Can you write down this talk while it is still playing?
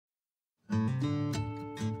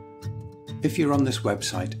If you're on this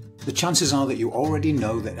website, the chances are that you already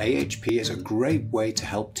know that AHP is a great way to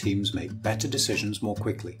help teams make better decisions more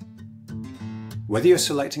quickly. Whether you're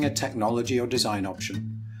selecting a technology or design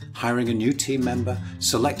option, hiring a new team member,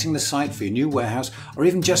 selecting the site for your new warehouse, or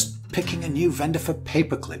even just picking a new vendor for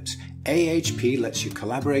paperclips, AHP lets you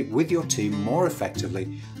collaborate with your team more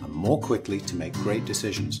effectively and more quickly to make great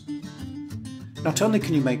decisions. Not only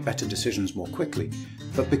can you make better decisions more quickly,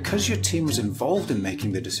 but because your team was involved in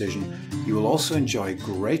making the decision, you will also enjoy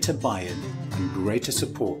greater buy-in and greater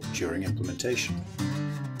support during implementation.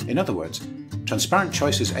 In other words, Transparent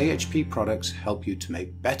Choice's AHP products help you to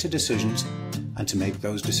make better decisions and to make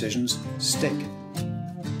those decisions stick.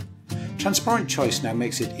 Transparent Choice now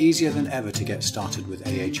makes it easier than ever to get started with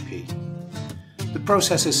AHP. The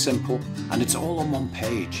process is simple and it's all on one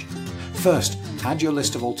page. First, add your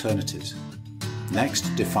list of alternatives. Next,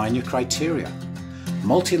 define your criteria.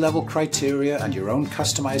 Multi-level criteria and your own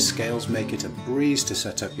customized scales make it a breeze to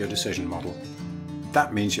set up your decision model.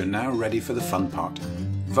 That means you're now ready for the fun part,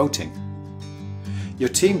 voting. Your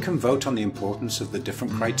team can vote on the importance of the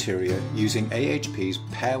different criteria using AHP's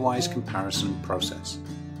pairwise comparison process.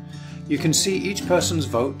 You can see each person's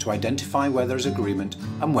vote to identify where there's agreement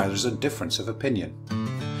and where there's a difference of opinion.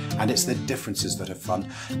 And it's the differences that are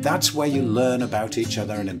fun. That's where you learn about each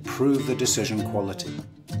other and improve the decision quality.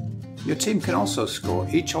 Your team can also score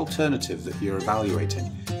each alternative that you're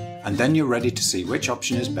evaluating, and then you're ready to see which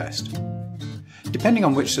option is best. Depending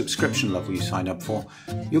on which subscription level you sign up for,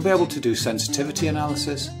 you'll be able to do sensitivity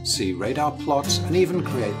analysis, see radar plots, and even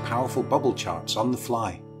create powerful bubble charts on the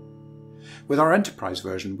fly. With our enterprise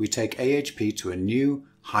version, we take AHP to a new,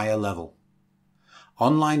 higher level.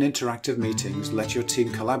 Online interactive meetings let your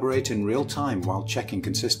team collaborate in real time while checking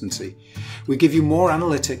consistency. We give you more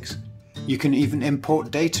analytics. You can even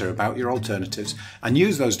import data about your alternatives and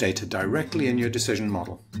use those data directly in your decision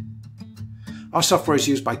model. Our software is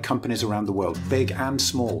used by companies around the world, big and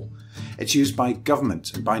small. It's used by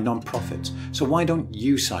governments and by non-profits. So why don't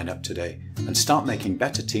you sign up today and start making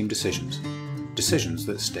better team decisions? Decisions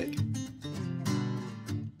that stick.